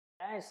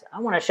Guys, I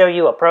want to show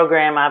you a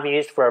program I've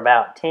used for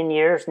about 10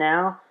 years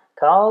now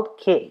called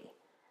KiTTY.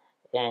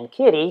 And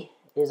KiTTY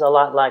is a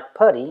lot like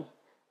Putty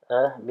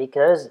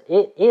because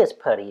it is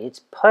Putty. It's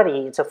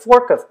Putty. It's a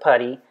fork of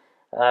Putty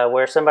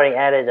where somebody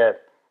added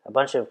a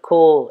bunch of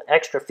cool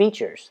extra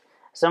features.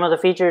 Some of the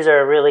features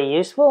are really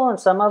useful and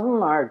some of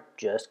them are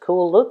just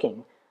cool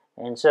looking.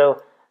 And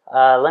so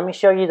let me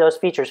show you those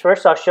features.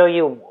 First I'll show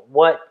you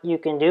what you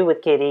can do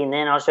with KiTTY, and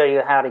then I'll show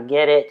you how to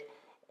get it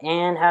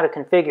and how to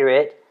configure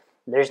it.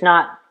 There's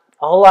not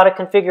a whole lot of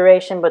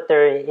configuration, but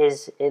there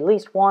is at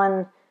least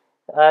one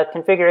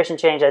configuration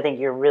change I think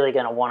you're really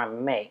going to want to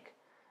make.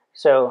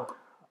 So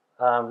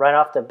right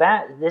off the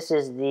bat, this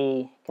is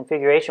the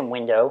configuration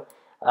window.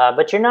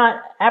 But you're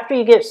not, after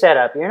you get set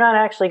up, you're not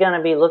actually going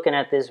to be looking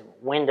at this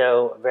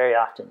window very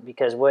often,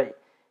 because what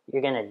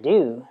you're going to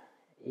do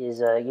is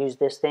use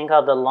this thing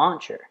called the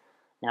launcher.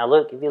 Now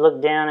look, if you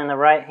look down in the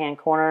right hand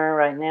corner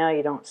right now,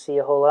 you don't see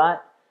a whole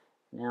lot.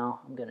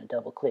 Now I'm going to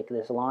double click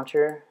this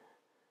launcher.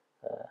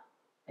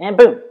 And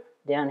boom,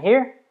 down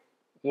here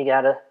you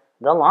got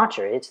the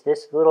launcher. It's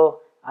this little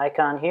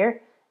icon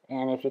here,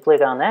 and if you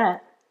click on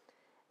that,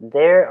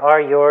 there are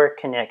your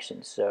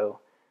connections. So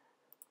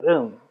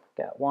boom,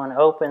 got one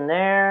open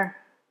there,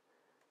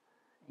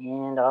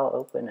 and I'll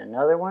open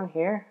another one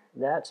here.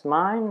 That's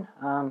mine.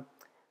 I'm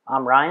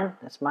Ryan,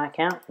 that's my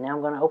account. Now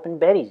I'm going to open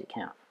Betty's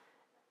account,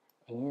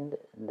 and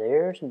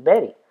there's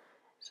Betty.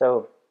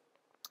 So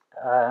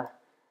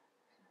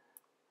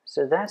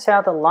so that's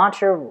how the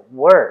launcher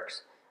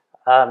works.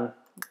 And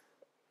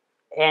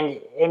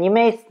you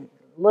may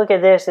look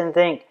at this and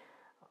think,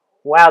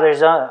 wow,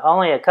 there's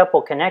only a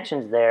couple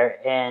connections there,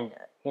 and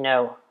you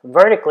know,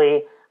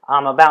 vertically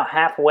I'm about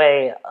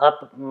halfway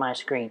up my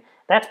screen.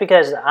 That's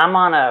because I'm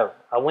on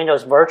a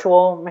Windows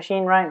virtual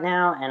machine right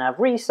now, and I've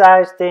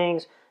resized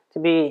things to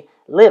be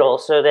little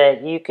so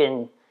that you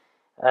can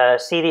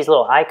see these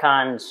little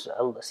icons,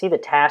 see the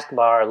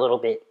taskbar a little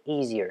bit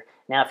easier.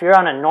 Now if you're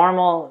on a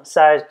normal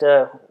sized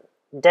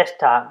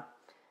desktop,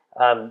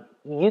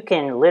 you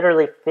can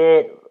literally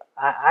fit,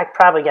 I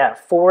probably got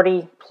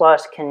 40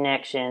 plus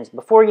connections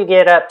before you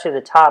get up to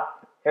the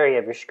top area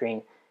of your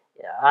screen.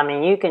 I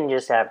mean, you can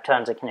just have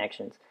tons of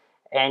connections,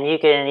 and you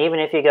can, even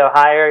if you go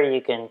higher, you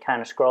can kind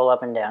of scroll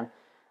up and down.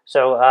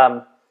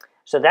 So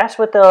so that's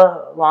what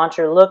the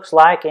launcher looks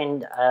like,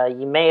 and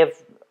you may have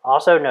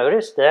also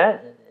noticed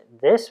that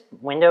this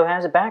window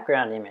has a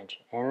background image,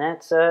 and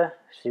that's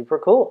super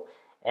cool.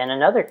 And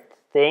another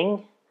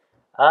thing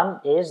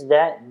is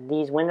that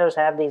these windows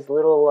have these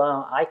little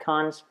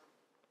icons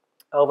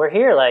over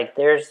here. Like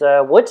there's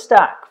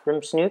Woodstock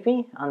from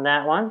Snoopy on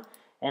that one,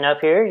 and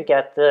up here you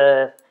got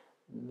the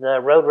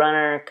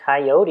Roadrunner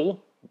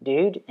Coyote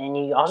dude, and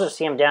you also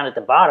see him down at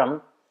the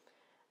bottom.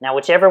 Now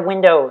whichever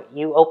window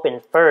you open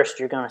first,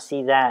 you're going to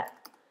see that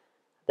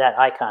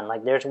icon.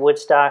 Like there's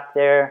Woodstock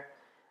there.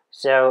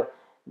 So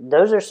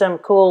those are some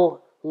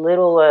cool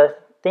little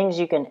things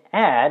you can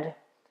add.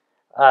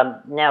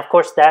 Now, of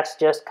course, that's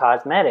just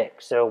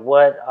cosmetic. So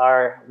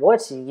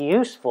what's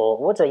useful?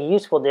 What's a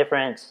useful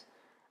difference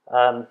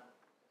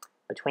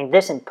between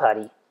this and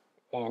Putty?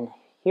 And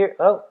here,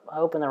 oh, I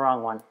opened the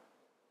wrong one.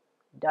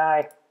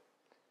 Die.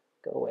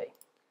 Go away.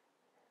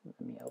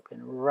 Let me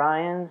open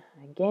Ryan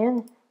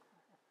again.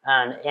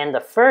 And the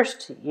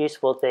first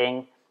useful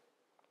thing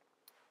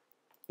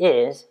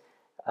is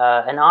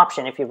an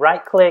option. If you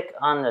right-click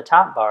on the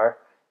top bar,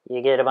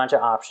 you get a bunch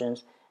of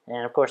options.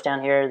 And of course,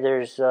 down here,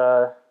 there's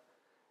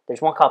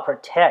one called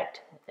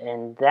Protect,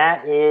 and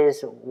that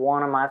is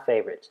one of my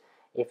favorites.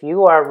 If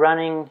you are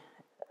running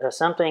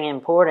something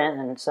important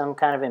and some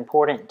kind of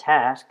important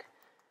task,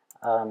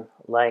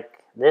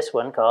 like this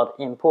one called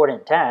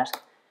Important Task,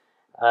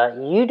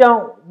 you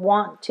don't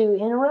want to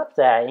interrupt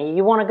that.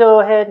 You want to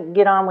go ahead and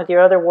get on with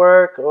your other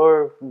work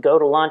or go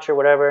to lunch or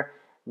whatever,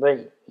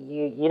 but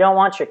you don't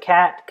want your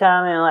cat to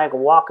come and like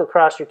walk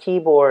across your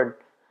keyboard.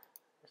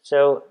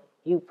 So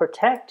you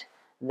protect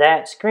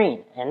that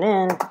screen, and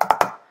then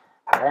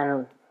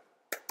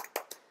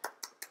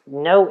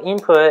no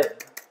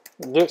input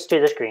gets to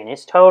the screen.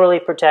 It's totally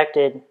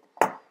protected,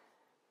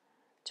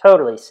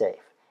 totally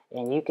safe.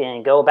 And you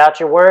can go about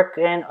your work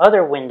in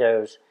other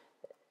windows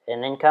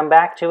and then come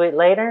back to it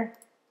later,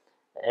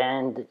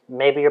 and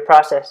maybe your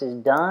process is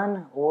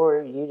done,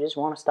 or you just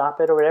want to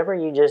stop it or whatever.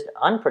 You just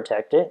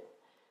unprotect it,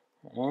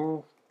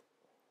 and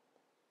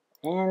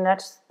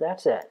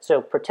that's it.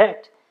 So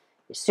Protect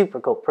is super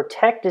cool.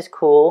 Protect is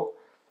cool.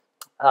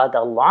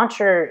 The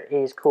launcher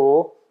is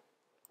cool,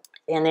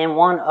 and then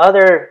one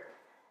other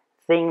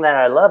thing that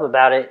I love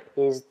about it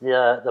is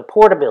the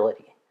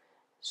portability.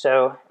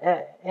 So,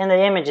 and the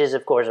images,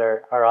 of course,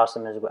 are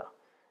awesome as well.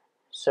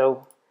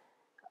 So,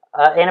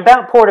 and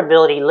about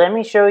portability, let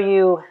me show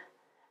you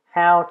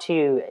how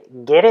to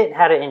get it,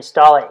 how to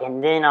install it,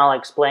 and then I'll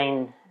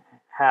explain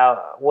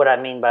what I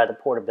mean by the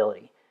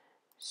portability.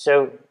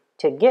 So,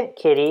 to get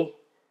KiTTY,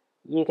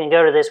 you can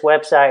go to this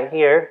website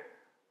here.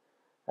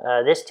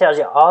 This tells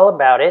you all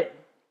about it,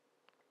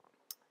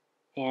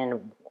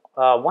 and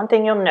one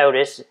thing you'll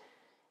notice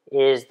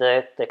is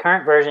the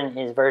current version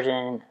is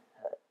version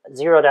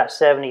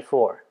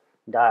 0.74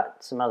 dot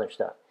some other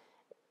stuff.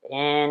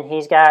 And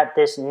he's got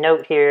this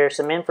note here,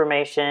 some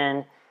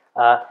information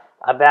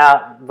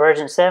about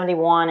version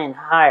 71 and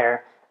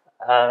higher.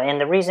 And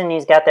the reason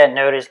he's got that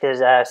note is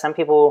because some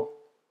people,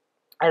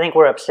 I think,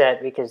 were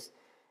upset because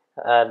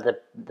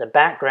the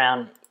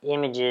background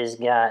images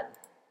got,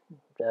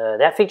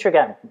 that feature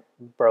got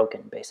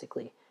broken,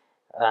 basically.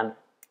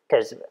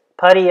 Because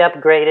Putty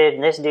upgraded,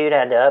 and this dude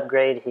had to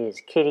upgrade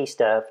his KiTTY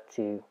stuff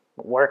to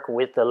work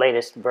with the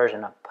latest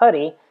version of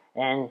Putty,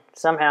 and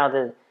somehow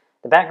the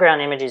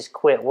background images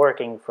quit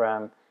working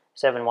from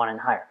 7.1 and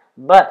higher.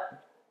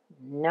 But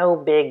no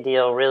big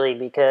deal, really,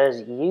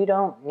 because you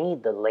don't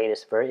need the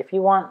latest version. If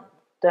you want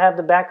to have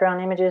the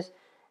background images,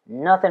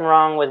 nothing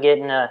wrong with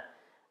getting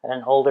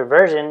an older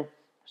version.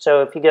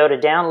 So if you go to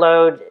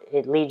download,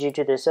 it leads you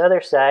to this other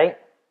site,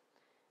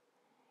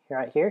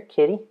 right here,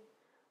 KiTTY.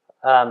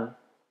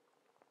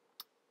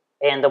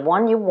 And the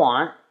one you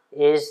want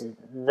is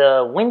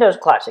the Windows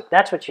Classic.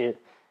 That's what you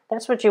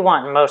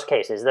want in most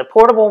cases. The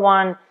portable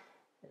one,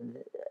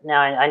 now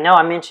I know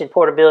I mentioned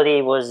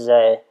portability was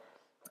a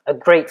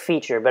great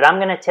feature, but I'm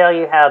going to tell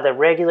you how the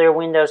regular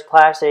Windows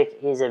Classic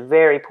is a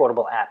very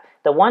portable app.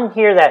 The one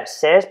here that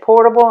says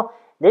portable,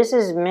 this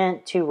is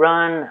meant to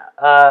run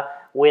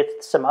with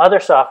some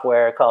other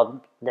software called,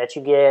 that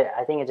you get,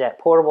 I think it's at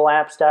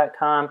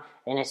portableapps.com,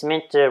 and it's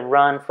meant to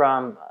run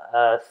from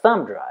a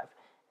thumb drive.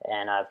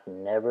 And I've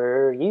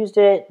never used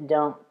it,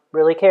 don't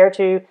really care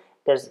to,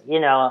 because, you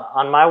know,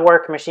 on my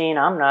work machine,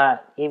 I'm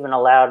not even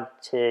allowed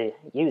to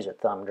use a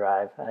thumb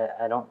drive.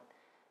 I don't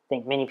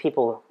think many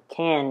people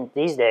can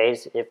these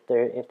days if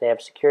they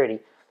have security.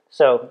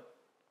 So,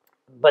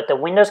 but the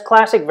Windows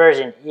Classic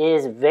version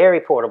is very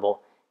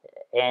portable,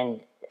 and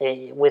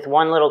with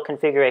one little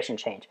configuration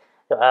change.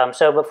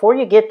 So before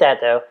you get that,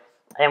 though,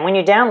 and when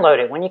you download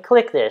it, when you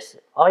click this,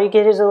 all you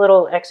get is a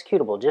little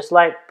executable, just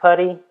like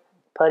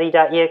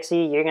Putty.exe,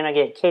 you're going to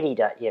get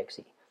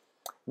KiTTY.exe.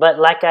 But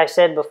like I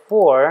said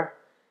before,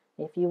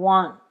 if you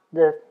want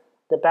the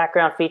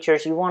background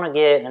features, you want to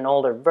get an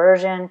older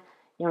version,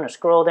 you want to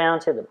scroll down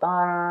to the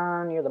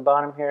bottom, near the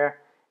bottom here,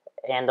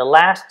 and the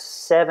last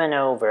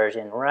 7.0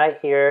 version right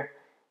here,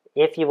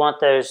 if you want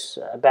those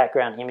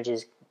background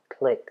images,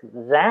 click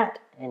that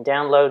and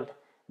download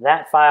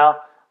that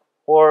file.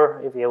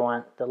 Or if you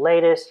want the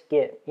latest,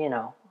 get, you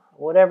know,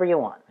 whatever you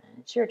want.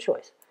 It's your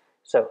choice.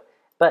 So,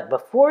 but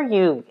before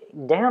you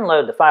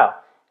download the file,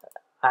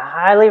 I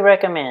highly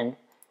recommend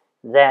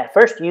that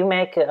first you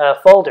make a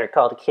folder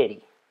called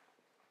KiTTY.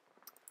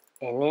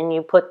 And then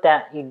you put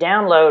that, you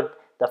download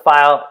the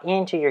file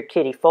into your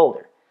KiTTY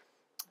folder.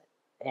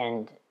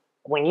 And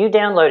when you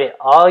download it,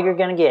 all you're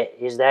going to get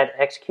is that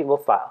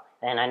executable file.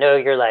 And I know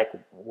you're like,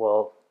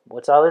 well,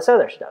 what's all this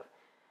other stuff?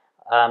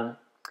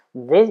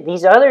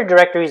 These other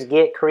directories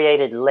get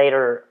created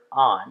later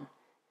on,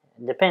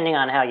 depending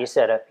on how you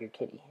set up your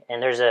KiTTY.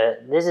 And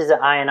this is an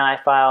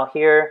INI file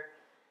here.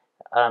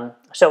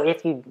 So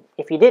if you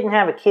didn't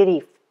have a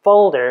KiTTY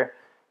folder,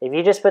 if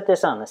you just put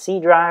this on the C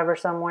drive or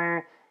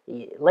somewhere,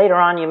 later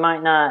on you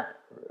might not,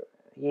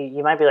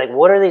 you might be like,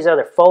 what are these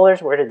other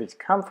folders? Where did these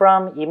come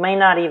from? You may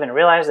not even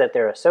realize that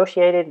they're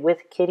associated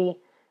with KiTTY.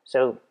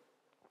 So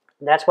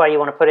that's why you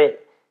want to put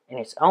it in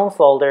its own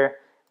folder,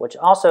 which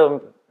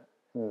also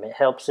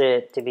helps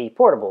it to be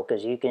portable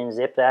because you can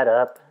zip that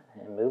up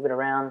and move it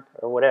around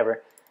or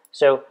whatever.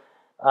 So,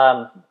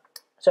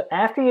 so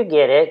after you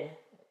get it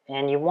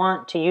and you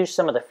want to use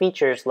some of the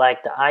features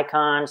like the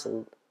icons,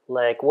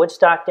 like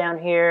Woodstock down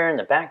here and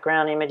the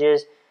background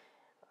images,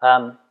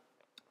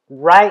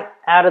 right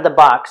out of the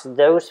box,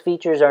 those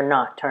features are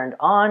not turned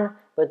on,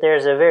 but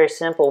there's a very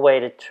simple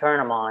way to turn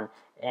them on.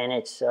 And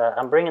it's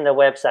I'm bringing the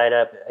website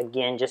up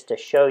again just to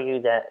show you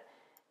that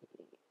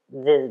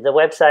the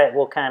website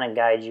will kind of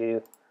guide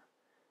you,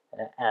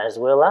 as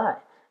will I.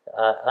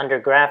 Under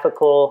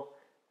graphical,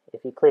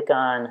 if you click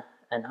on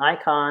an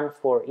icon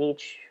for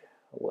each,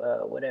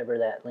 whatever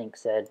that link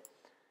said,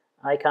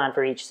 icon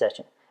for each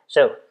session.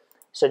 So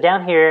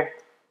down here,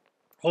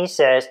 he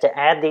says to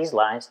add these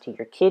lines to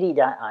your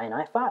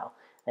KiTTY.ini file.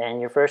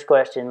 And your first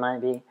question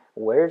might be,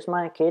 where's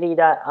my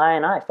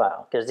KiTTY.ini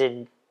file? Because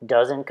it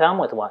doesn't come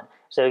with one.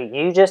 So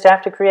you just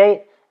have to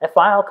create a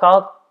file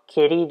called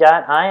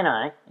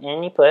KiTTY.ini,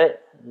 and you put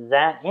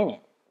that in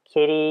it.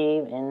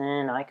 KiTTY and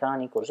then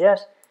icon equals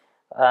yes.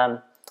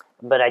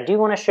 But I do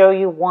want to show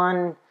you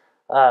one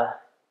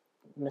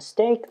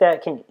mistake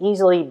that can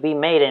easily be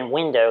made in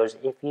Windows.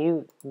 If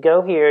you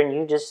go here and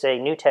you just say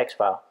new text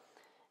file,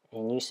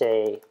 and you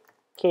say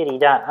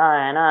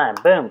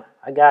KiTTY.ini, boom,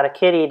 I got a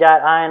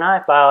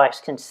KiTTY.ini file. I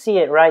can see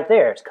it right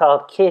there. It's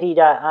called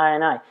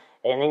KiTTY.ini.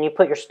 And then you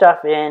put your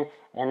stuff in,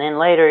 and then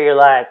later you're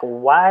like,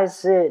 why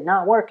is it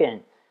not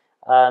working?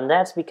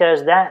 That's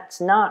because that's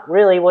not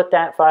really what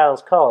that file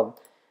is called.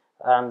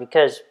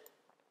 Because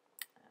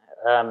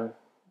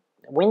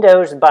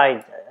Windows,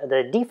 by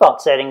the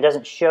default setting,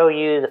 doesn't show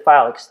you the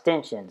file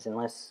extensions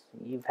unless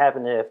you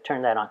happen to have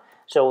turned that on.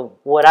 So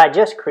what I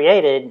just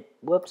created,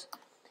 whoops,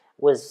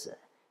 was,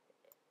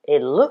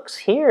 it looks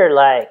here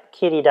like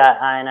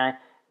KiTTY.ini,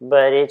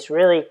 but it's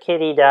really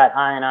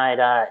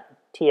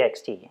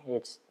kitty.ini.txt.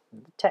 It's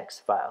the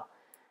text file,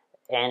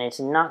 and it's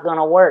not going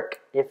to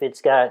work if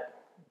it's got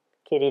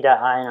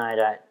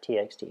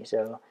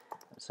kitty.ini.txt.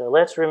 So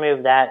let's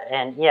remove that.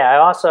 And yeah,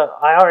 I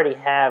already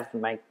have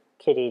my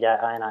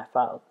kitty.ini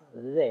file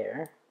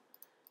there.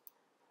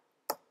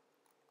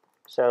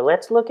 So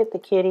let's look at the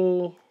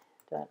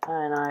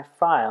kitty.ini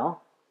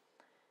file.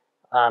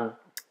 And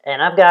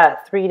I've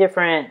got 3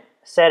 different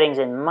settings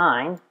in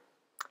mine,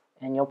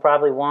 and you'll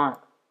probably want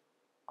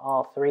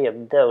all 3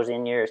 of those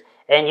in yours.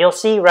 And you'll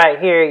see right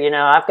here, you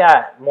know, I've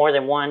got more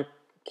than one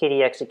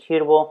KiTTY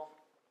executable.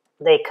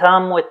 They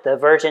come with the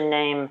version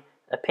name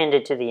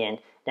appended to the end.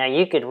 Now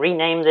you could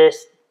rename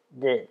this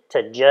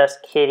to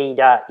just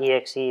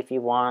kitty.exe if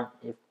you want,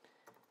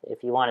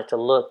 if you want it to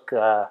look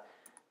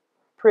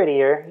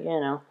prettier, you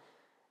know.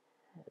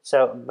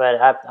 So, but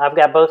I've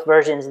got both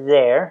versions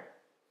there,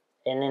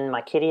 and then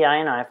my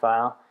kitty.ini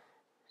file.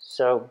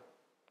 So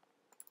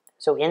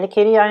in the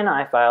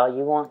kitty.ini file,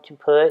 you want to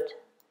put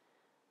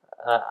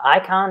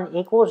icon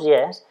equals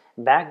yes,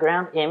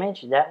 background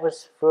image. That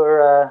was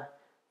for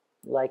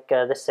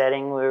the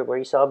setting where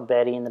you saw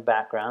Betty in the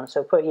background.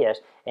 So put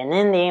yes, and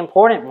then the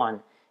important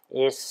one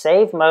is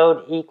save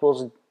mode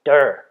equals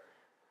dir.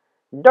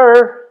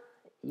 Dir,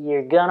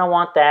 you're gonna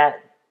want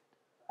that,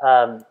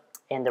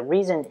 and the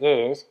reason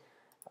is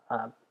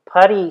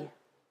Putty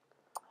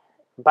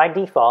by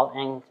default,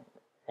 and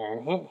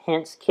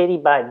hence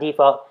KiTTY by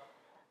default,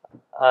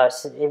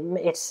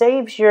 it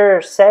saves your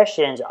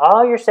sessions,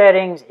 all your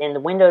settings, in the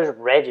Windows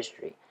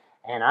registry.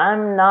 And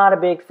I'm not a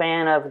big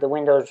fan of the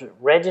Windows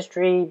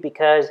registry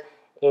because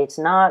it's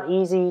not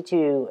easy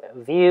to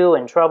view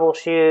and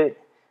troubleshoot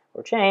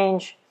or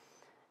change,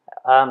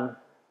 and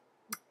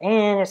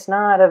it's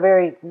not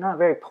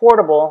very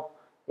portable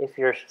if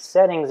your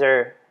settings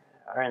are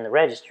in the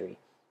registry.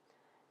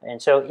 And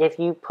so if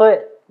you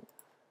put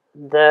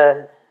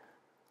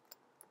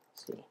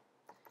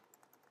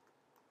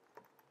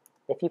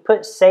if you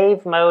put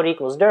save mode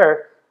equals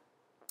dir,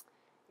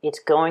 it's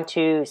going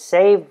to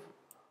save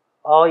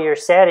all your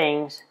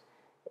settings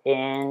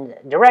in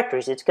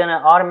directories. It's going to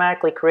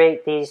automatically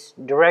create these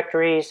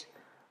directories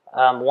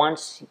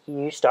once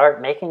you start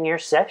making your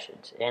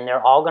sessions, and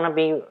they're all going to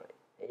be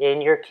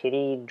in your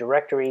KiTTY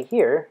directory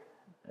here,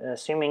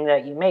 assuming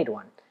that you made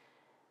one.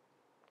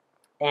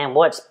 And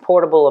what's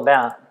portable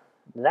about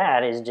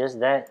that is just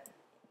that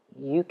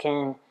you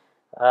can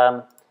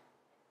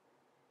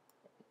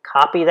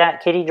copy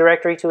that KiTTY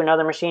directory to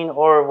another machine,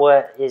 or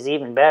what is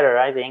even better,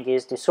 I think,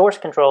 is to source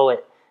control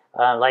it.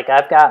 Like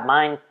I've got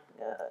mine,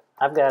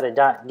 I've got a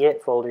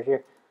 .git folder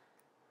here,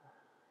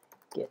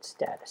 git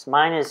status.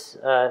 Mine is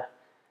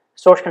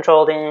source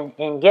controlled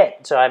in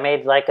Git, so I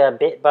made like a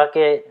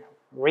Bitbucket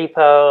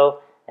repo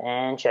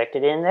and checked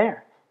it in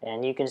there.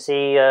 And you can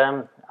see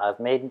I've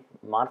made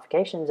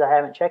modifications I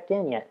haven't checked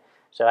in yet.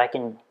 So I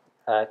can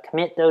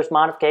commit those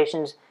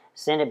modifications,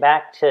 send it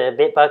back to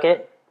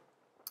Bitbucket.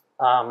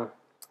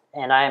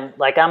 And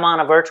I'm on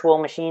a virtual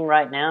machine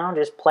right now,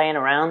 just playing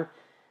around.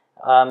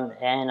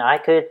 And I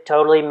could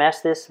totally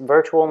mess this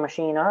virtual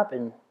machine up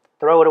and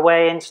throw it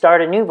away and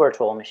start a new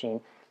virtual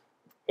machine.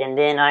 And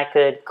then I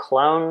could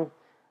clone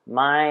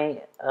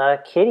my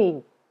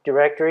KiTTY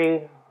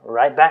directory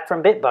right back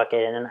from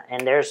Bitbucket,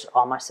 and there's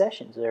all my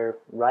sessions. They're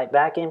right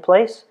back in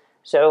place.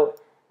 So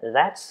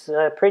that's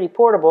pretty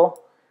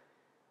portable.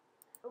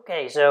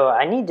 Okay, so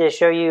I need to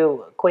show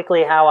you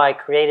quickly how I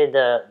created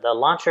the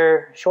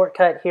launcher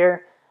shortcut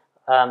here.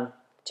 To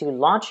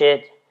launch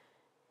it,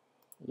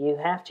 you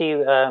have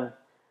to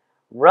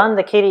run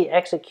the KiTTY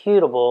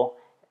executable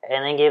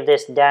and then give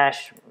this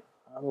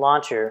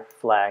 -launcher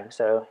flag.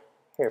 So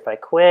here, if I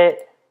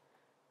quit,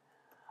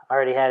 I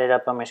already had it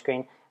up on my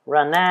screen.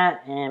 Run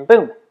that, and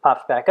boom,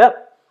 pops back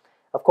up.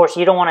 Of course,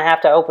 you don't want to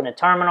have to open a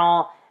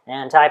terminal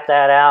and type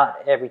that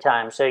out every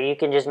time. So you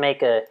can just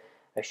make a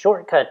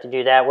shortcut to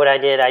do that. What I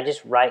did, I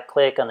just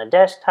right-click on the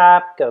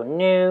desktop, go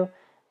New,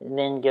 and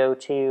then go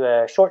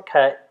to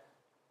Shortcut.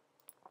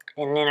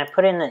 And then I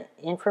put in the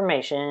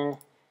information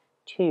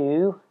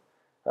to,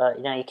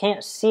 now you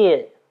can't see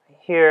it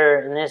here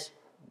in this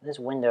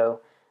window,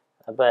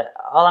 but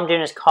all I'm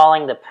doing is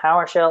calling the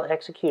PowerShell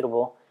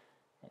executable.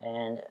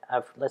 And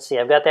let's see,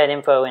 I've got that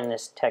info in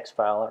this text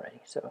file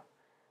already. So,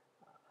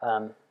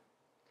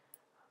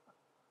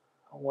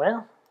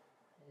 well,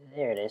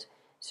 there it is.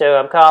 So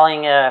I'm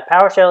calling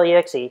PowerShell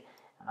exe.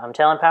 I'm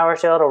telling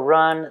PowerShell to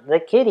run the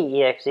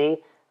KiTTY exe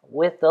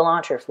with the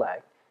launcher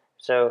flag.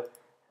 So,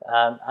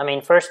 I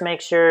mean, first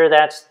make sure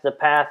that's the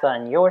path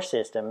on your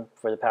system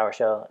for the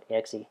PowerShell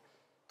exe.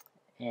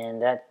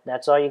 And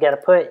that's all you got to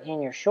put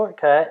in your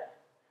shortcut.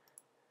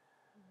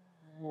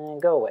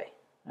 And go away.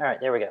 All right,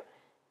 there we go.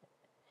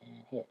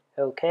 And hit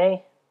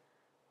OK.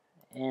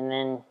 And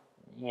then,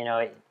 you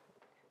know,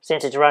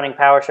 since it's running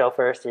PowerShell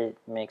first, it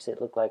makes it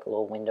look like a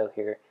little window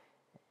here.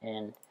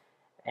 And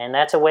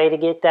that's a way to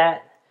get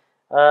that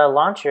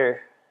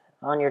launcher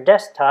on your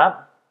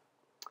desktop.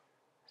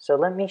 So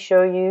let me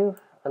show you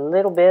a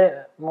little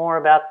bit more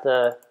about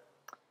the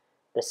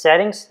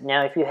settings.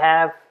 Now, if you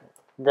have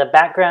the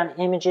background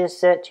image is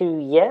set to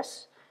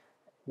yes,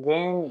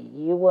 then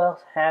you will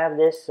have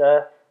this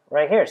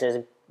right here. It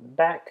says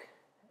back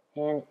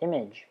and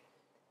image.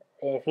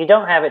 If you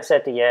don't have it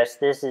set to yes,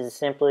 this is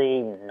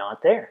simply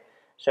not there.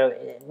 So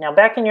now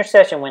back in your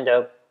session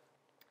window,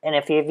 and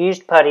if you've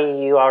used Putty,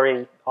 you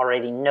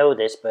already know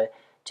this, but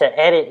to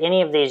edit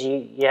any of these,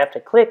 you have to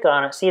click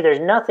on it. See, there's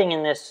nothing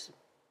in this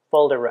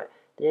folder, right?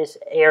 This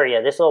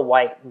area, this little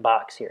white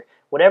box here.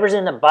 Whatever's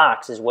in the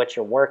box is what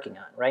you're working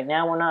on. Right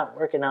now, we're not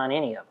working on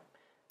any of them.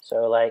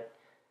 So, like,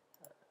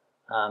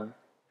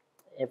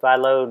 if I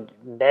load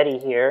Betty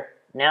here,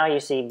 now you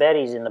see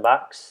Betty's in the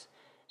box.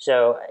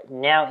 So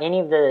now any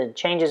of the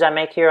changes I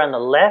make here on the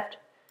left,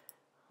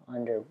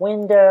 under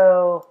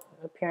Window,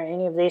 up here,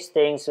 any of these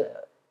things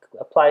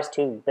applies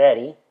to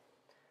Betty.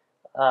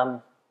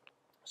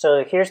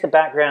 So here's the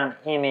background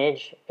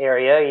image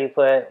area. You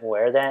put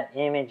where that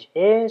image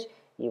is.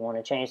 You want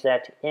to change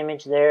that to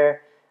image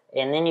there.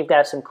 And then you've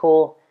got some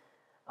cool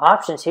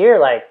options here,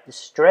 like the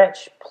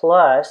Stretch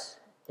Plus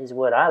is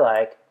what I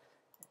like.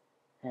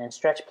 And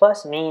Stretch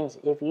Plus means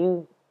if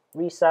you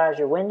resize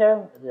your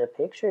window, the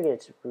picture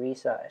gets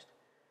resized.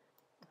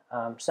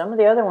 Some of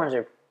the other ones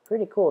are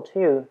pretty cool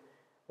too,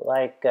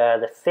 like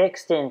the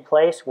Fixed in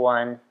Place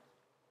one,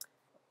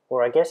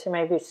 or I guess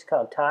maybe it's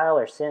called Tile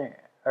or Center,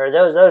 or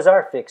those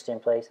are fixed in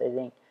place, I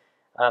think.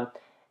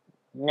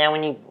 Now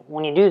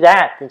when you do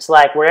that, it's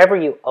like wherever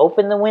you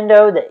open the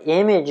window, the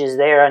image is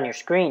there on your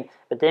screen.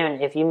 But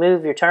then if you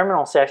move your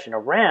terminal session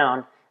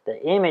around,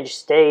 the image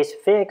stays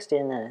fixed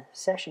and the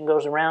session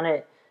goes around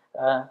it.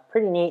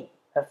 Pretty neat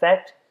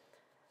effect.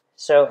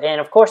 So, and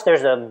of course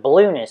there's a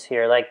blueness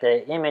here, like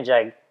the image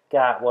I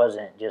got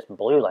wasn't just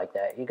blue like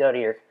that. You go to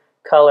your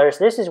colors.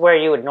 This is where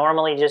you would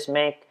normally just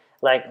make,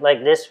 like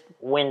this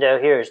window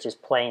here is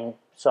just plain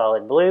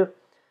solid blue,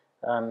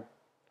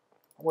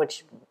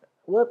 which,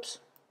 whoops,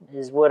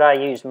 is what I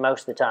use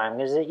most of the time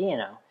because, you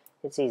know,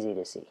 it's easy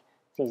to see.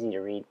 It's easy to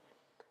read.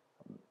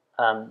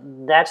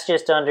 That's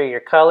just under your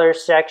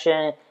colors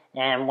section.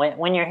 And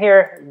when you're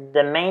here,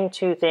 the main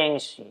two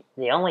things,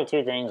 the only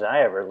two things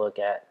I ever look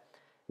at,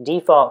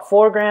 default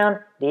foreground,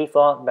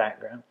 default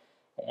background.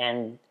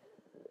 And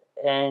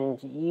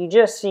you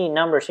just see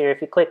numbers here.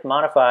 If you click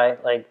modify,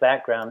 like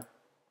background,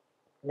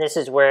 this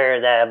is where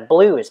that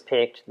blue is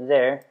picked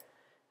there.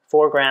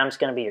 Foreground is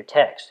going to be your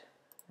text.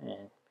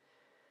 And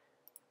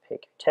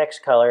pick your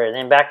text color. And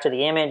then back to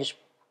the image,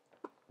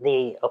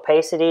 the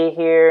opacity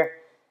here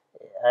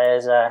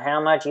is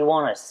how much you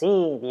want to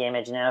see the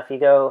image. Now if you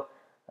go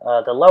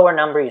the lower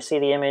number, you see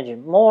the image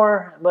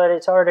more, but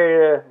it's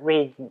harder to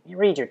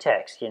read your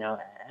text, you know,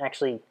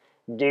 actually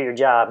do your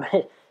job.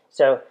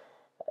 So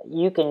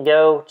you can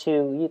go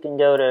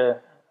to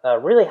a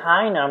really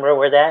high number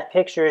where that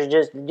picture is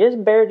just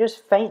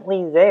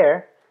faintly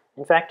there.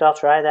 In fact, I'll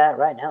try that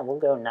right now. We'll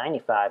go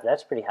 95.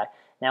 That's pretty high.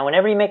 Now,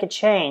 whenever you make a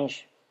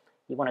change,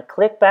 you want to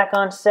click back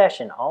on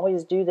session.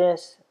 Always do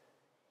this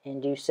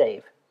and do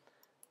save.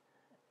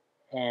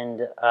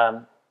 And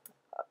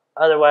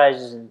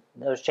otherwise,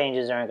 those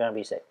changes aren't going to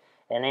be saved.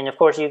 And then, of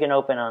course, you can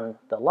open on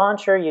the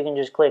launcher. You can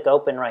just click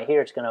open right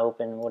here. It's going to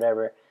open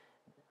whatever.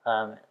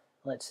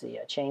 Let's see.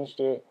 I changed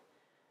it.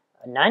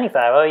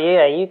 95. Oh,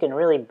 yeah. You can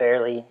really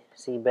barely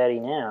see Betty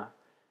now.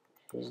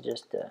 She's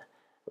just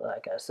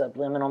like a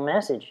subliminal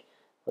message.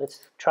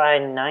 Let's try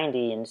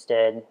 90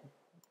 instead.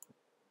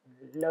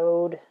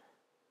 Load.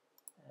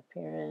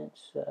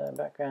 Appearance.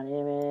 Background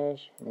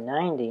image.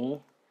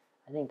 90.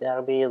 I think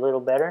that'll be a little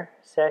better.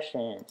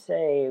 Session,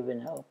 save,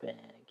 and open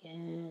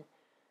again.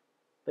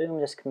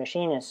 Boom, this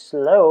machine is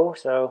slow,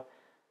 so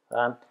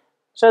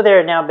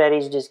there now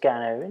Betty's just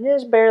kind of,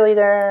 just barely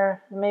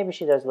there. Maybe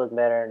she does look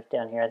better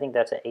down here. I think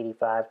that's at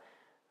 85.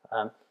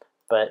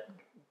 But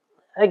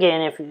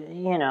again, if,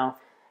 you know,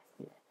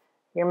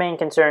 your main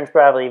concern is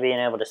probably being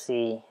able to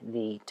see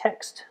the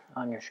text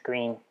on your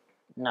screen,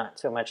 not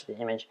so much the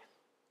image.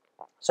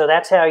 So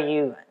that's how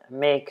you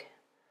make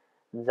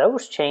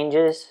those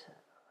changes.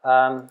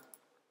 And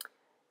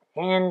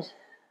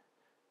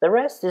the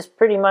rest is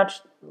pretty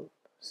much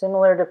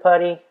similar to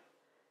Putty.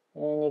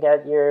 And you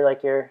got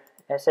your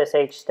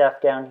SSH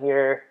stuff down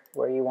here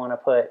where you want to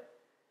put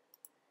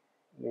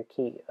your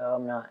key. Oh,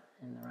 I'm not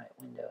in the right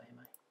window,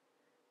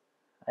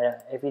 am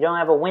I? If you don't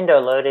have a window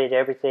loaded,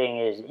 everything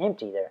is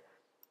empty there.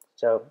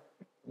 So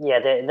yeah,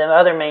 the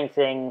other main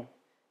thing,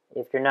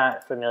 if you're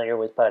not familiar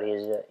with Putty,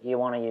 is that you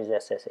want to use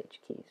SSH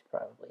keys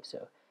probably.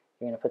 So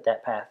you're going to put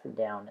that path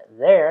down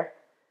there.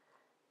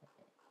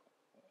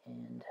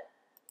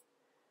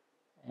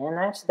 And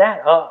that's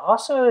that.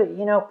 Also,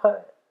 you know,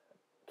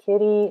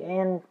 KiTTY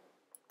and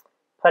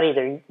Putty,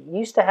 there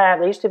used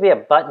to be a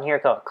button here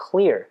called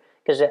Clear,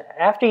 because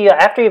after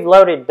you've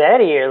loaded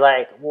Betty, you're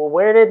like, well,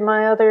 where did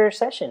my other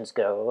sessions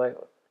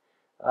go?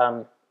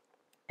 And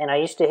I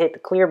used to hit the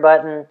Clear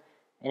button,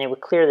 and it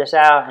would clear this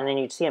out, and then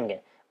you'd see them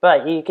again.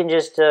 But you can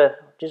just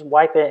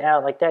wipe it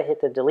out like that.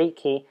 Hit the delete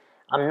key.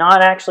 I'm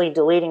not actually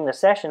deleting the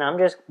session. I'm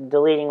just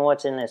deleting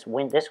what's in this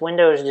window. This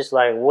window is just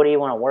like, what do you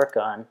want to work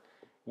on?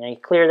 You know, you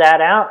clear that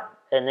out,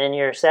 and then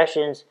your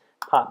sessions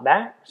pop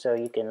back so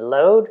you can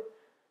load.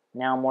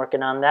 Now I'm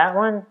working on that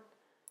one.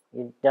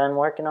 You're done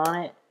working on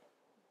it.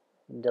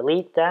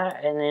 Delete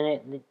that, and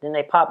then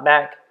they pop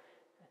back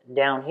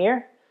down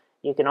here.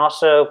 You can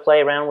also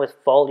play around with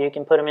you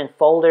can put them in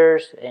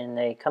folders, and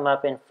they come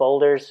up in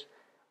folders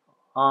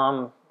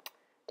down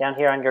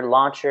here on your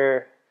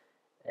launcher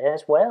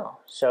as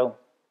well. So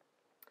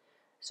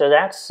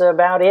that's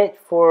about it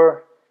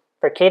for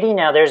KiTTY.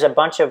 Now there's a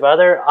bunch of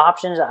other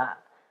options. I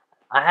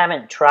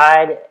haven't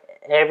tried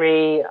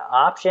every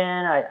option.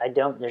 I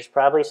don't. There's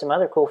probably some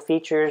other cool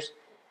features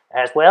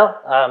as well.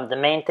 The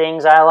main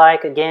things I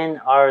like, again,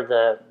 are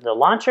the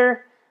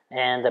launcher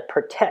and the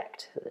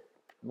protect.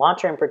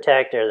 Launcher and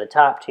protect are the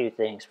top two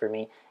things for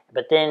me.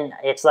 But then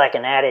it's like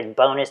an added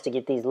bonus to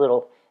get these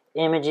little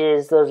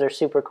images. Those are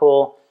super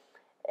cool.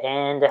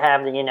 And to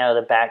have the,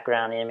 the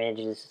background image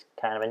is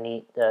kind of a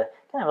neat, kind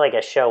of like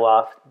a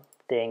show-off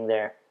thing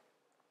there.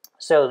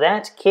 So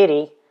that's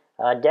KiTTY.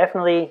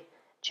 Definitely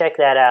check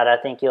that out. I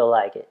think you'll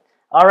like it.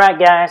 All right,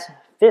 guys.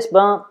 Fist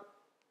bump.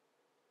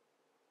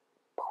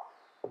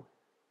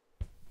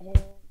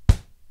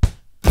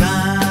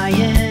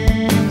 Trying